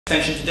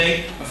attention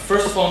today.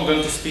 First of all, I'm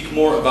going to speak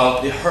more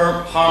about the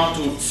harm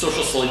to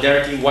social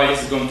solidarity, why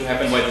this is going to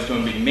happen, why this is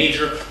going to be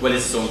major, why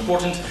this is so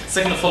important.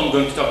 Second of all, I'm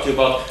going to talk to you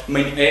about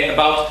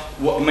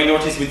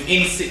minorities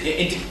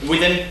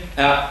within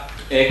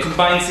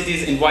combined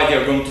cities and why they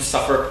are going to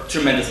suffer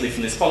tremendously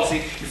from this policy.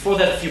 Before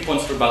that, a few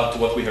points about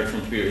what we heard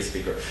from the previous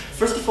speaker.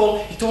 First of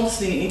all, he told us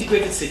that in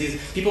integrated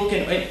cities, people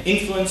can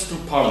influence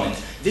through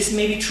parliament. This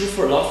may be true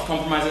for a lot of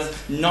compromises,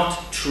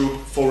 not true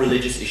for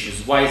religious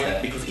issues. Why is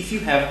that? Because if you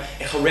have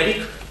a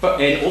Haredic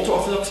and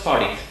ultra-Orthodox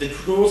party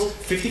that rules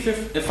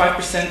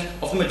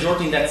 55% of the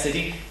majority in that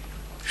city,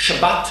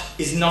 Shabbat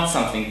is not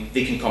something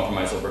they can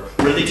compromise over.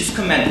 Religious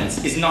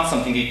commandments is not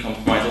something they can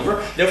compromise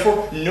over.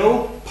 Therefore,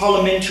 no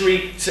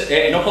parliamentary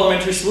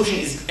solution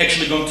is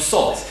actually going to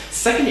solve this.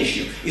 Second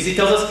issue is he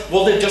tells us,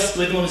 well, they're just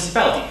split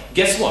municipality.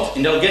 Guess what?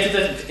 And I'll get to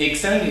that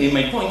extending in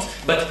my point,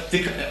 but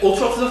the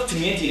ultra-Orthodox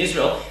community in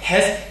Israel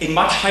has a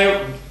much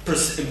higher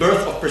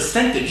birth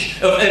percentage,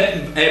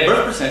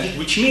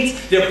 which means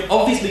they're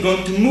obviously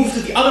going to move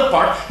to the other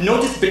part.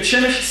 Notice Bet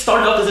Shemesh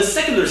started out as a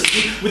secular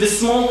city with a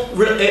small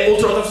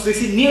ultra-Orthodox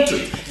city near to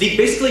it. They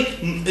basically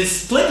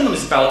split the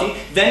municipality,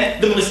 then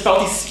one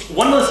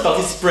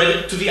municipality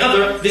spread to the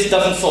other. This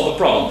doesn't solve the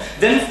problem.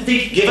 Then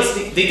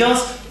they tell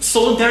us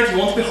solidarity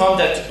won't be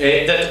harmed that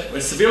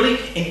severely,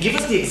 and give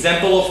us the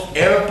example of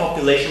Arab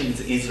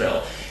populations in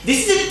Israel.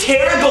 This is a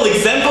terrible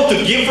example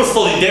to give for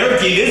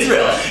solidarity in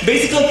Israel.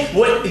 Basically,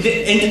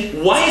 and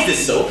why is this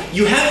so?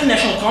 You have a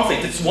national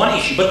conflict, that's one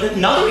issue, but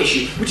another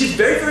issue, which is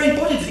very, very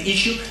important, is the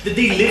issue that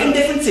they live in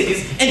different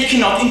cities and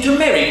cannot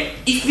intermarry.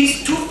 If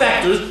these two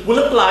factors will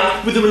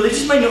apply with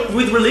religious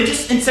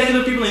and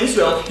secular people in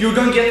Israel, you're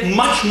going to get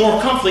much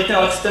more conflict, and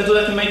I'll extend to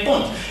that in my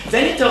point.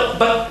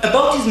 But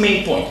about his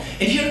main point,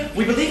 and here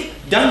we believe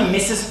Dan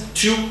misses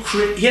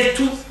he has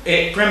two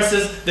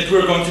premises that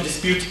we're going to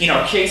dispute in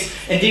our case,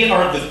 and they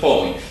are the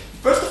following.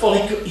 First of all,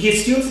 he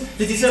assumes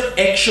that these are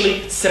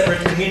actually separate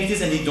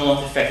communities and they do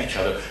not affect each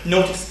other.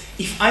 Notice,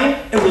 if I'm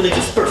a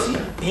religious person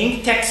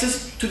paying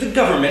taxes to the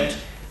government,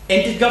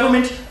 and the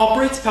government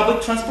operates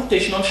public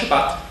transportation on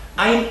Shabbat,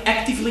 I am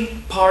actively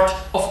part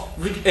of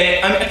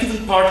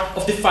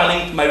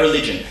defiling my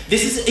religion.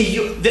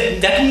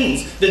 That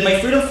means that my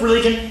freedom of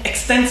religion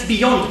extends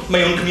beyond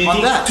my own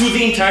community to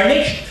the entire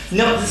nation.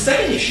 Now, the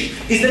second issue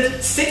is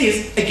that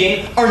cities,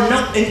 again, are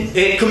not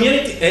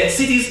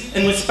cities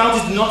and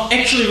municipalities do not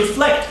actually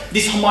reflect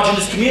these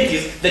homogeneous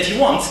communities that he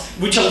wants,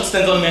 which I'll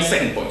extend on my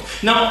second point.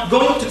 Now,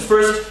 going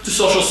first to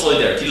social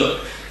solidarity. Look.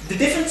 The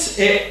different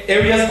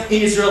areas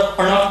in Israel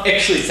are not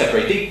actually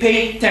separate. They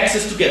pay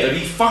taxes together.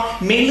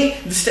 Mainly,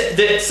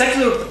 the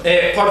secular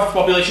part of the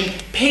population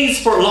pays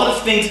for a lot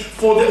of things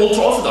for the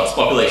ultra-Orthodox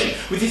population.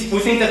 We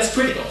think that's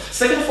critical.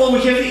 Second of all,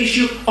 we have the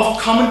issue of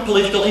common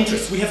political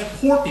interests. We have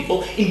poor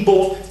people in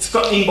both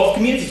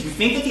communities. We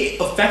think that the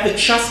fact that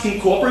Shas can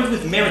cooperate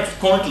with Meretz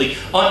currently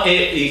on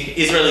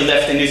Israeli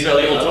left and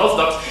Israeli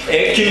ultra-Orthodox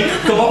can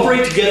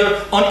cooperate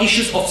together on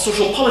issues of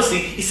social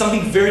policy is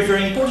something very,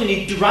 very important.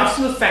 It derives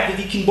from the fact that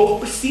they can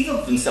both perceive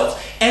of themselves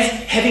as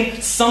having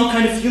some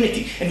kind of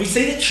unity. And we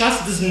say that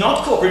Shas does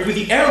not cooperate with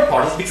the Arab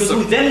parties because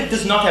with them it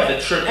does not have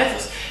that shared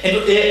ethos. And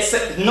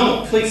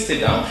no, please sit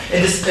down.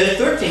 And the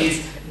third thing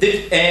is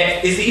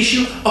the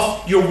issue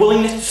of your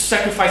willingness to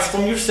sacrifice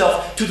from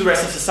yourself to the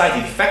rest of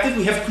society. The fact that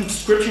we have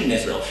conscription in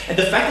Israel, and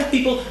the fact that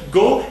people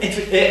go and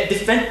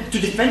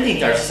defend the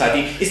entire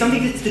society is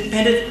something that's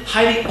dependent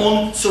highly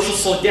on social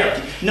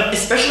solidarity. Now,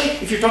 especially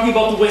if you're talking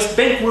about the West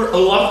Bank, where a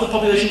lot of the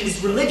population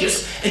is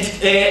religious, and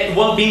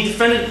while being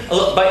defended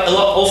by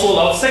also a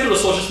lot of secular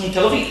soldiers from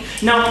Tel Aviv.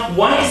 Now,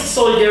 why is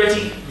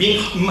solidarity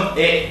being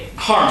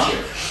harmed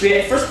here?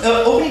 First,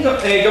 opening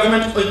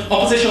government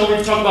opposition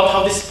already talked about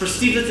how this is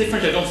perceived as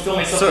different. I don't feel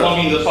myself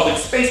belonging in the public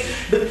space.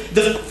 But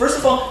first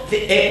of all,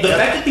 the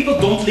fact that people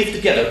don't live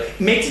together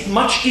makes it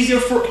much easier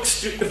for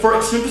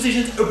extreme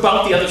positions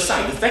about the other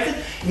side. The fact that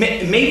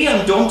maybe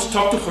I don't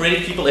talk to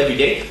Haredi people every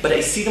day, but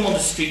I see them on the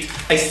street.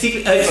 I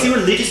see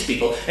religious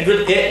people, and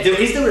there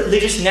is the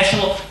religious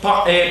national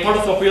part of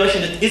the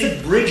population that is a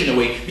bridge in a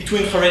way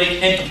between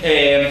Haredi and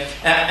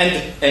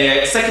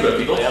secular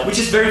people, which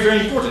is very, very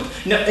important.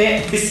 Now,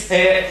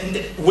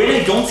 when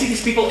I don't see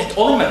these people at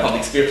all in my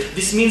public sphere,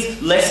 this means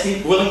less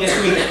willingness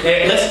to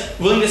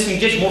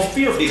engage, more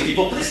fear of these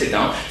people. Please sit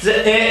down.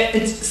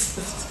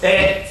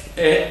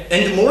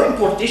 And the more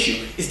important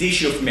issue is the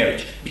issue of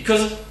marriage,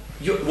 because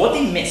what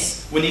they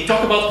miss when they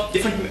talk about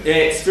different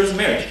spheres of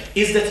marriage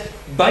is that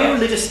by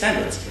religious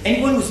standards,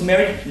 anyone who's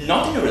married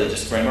not in a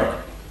religious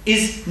framework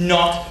is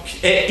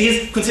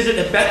considered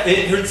a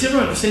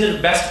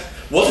bastard.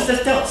 What does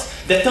that tell us?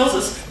 That tells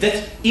us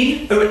that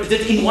in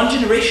one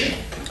generation,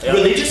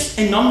 religious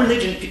and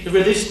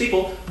non-religious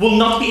people will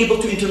not be able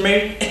to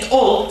intermarry at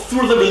all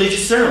through the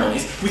religious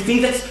ceremonies. We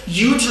think that's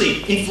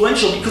hugely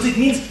influential because it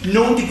means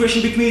no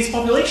integration between these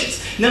populations.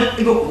 Now,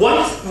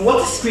 what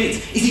this creates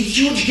is a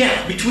huge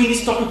gap between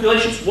these two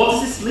populations. What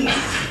does this lead to?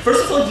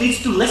 First of all, it leads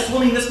to less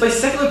willingness by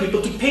secular people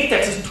to pay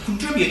taxes to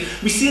contribute contribute.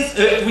 We see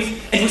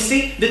and we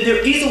see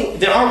that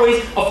there are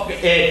ways of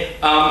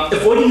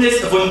avoiding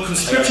this, avoiding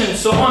conscription, and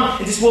so on,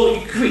 and this will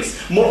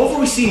increase. Moreover,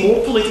 we see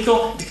more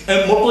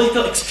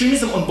political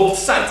extremism on both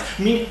sides.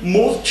 I mean,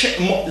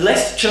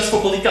 less chance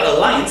for political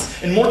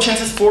alliance and more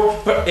chances for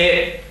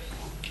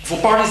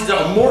parties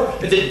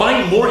that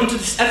buy more into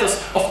this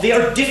ethos of they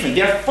are different,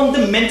 they are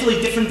fundamentally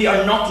different, they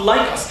are not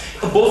like us,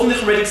 both on the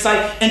Haredic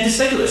side and the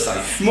secular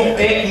side.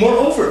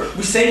 Moreover,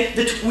 we say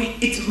that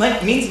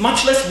it means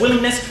much less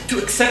willingness to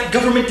accept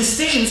government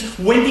decisions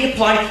when they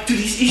apply to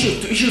these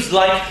issues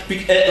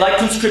like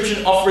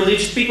conscription of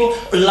religious people,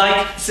 or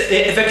like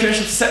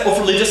evacuation of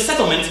religious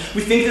settlements.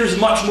 We think there is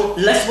much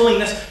less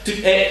willingness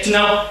to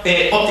now opt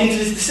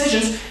into these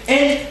decisions.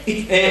 And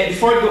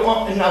before I go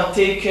on, and I'll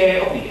take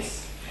openings.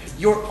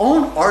 Your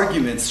own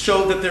arguments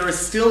show that there is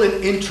still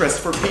an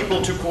interest for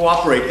people to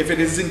cooperate, if it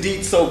is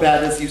indeed so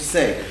bad as you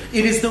say.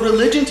 It is the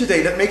religion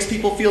today that makes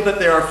people feel that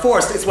they are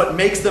forced. It's what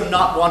makes them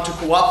not want to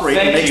cooperate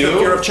and makes them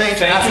fear of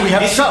change, as we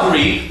have shown.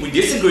 We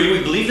disagree.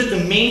 We believe that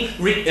the main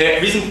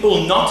reason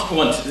people not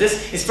want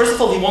this is, first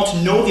of all, they want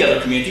to know the other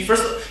community.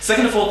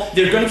 Second of all,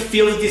 they're going to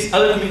feel that this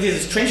other community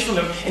is strange from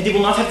them, and they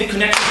will not have the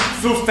connection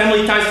through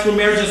family ties, through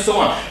marriage, and so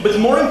on. But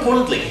more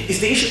importantly, is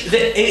the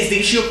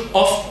issue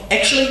of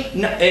actually,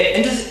 and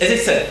as I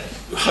said,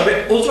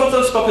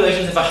 ultra-Orthodox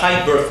populations have a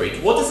high birth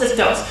rate. What does that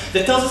tell us?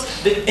 That tells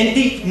us that, and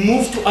they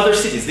move to other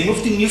cities, they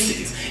move to new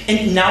cities.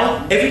 And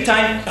now, every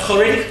time a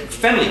Haredi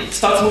family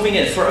starts moving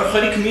in, for a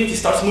Haredi community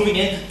starts moving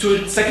in to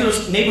a secular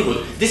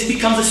neighborhood, this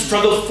becomes a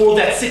struggle for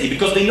that city,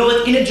 because they know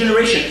that in a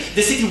generation,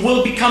 the city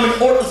will become an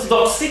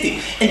Orthodox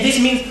city. And this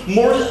means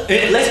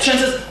less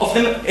chances of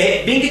them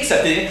being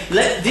accepted.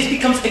 This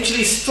becomes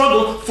actually a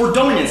struggle for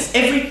dominance.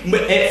 Every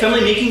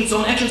family making its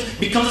own actions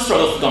becomes a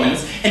struggle for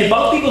dominance. And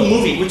about people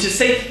moving, which is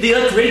say, they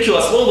like ridicule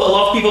us, well, a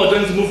lot of people are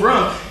going to move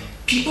around.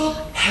 People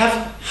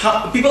have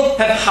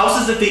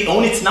houses that they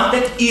own. It's not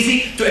that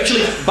easy to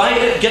actually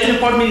get an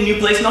apartment in a new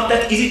place. Not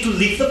that easy to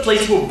leave the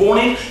place you were born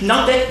in.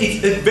 Not that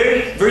it's a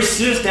very, very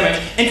serious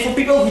damage. And for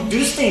people who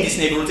do stay in this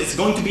neighborhood, it's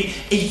going to be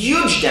a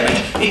huge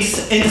damage.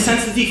 It's in the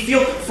sense that they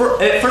feel,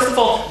 first of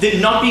all, they're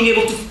not being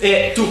able to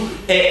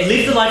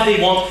live the life they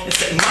want.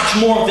 It's much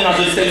more than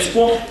under the status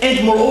quo.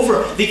 And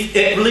moreover,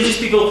 the religious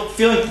people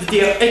feeling that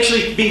they are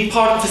actually being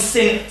part of a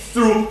sin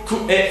through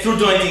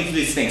donating to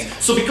these things.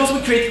 So because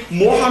we create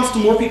more harms to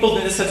more people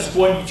than the status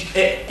quo,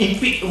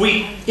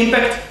 we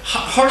impact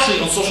harshly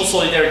on social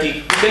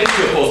solidarity, we beg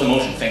to oppose the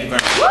motion. Thank you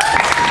very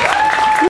much.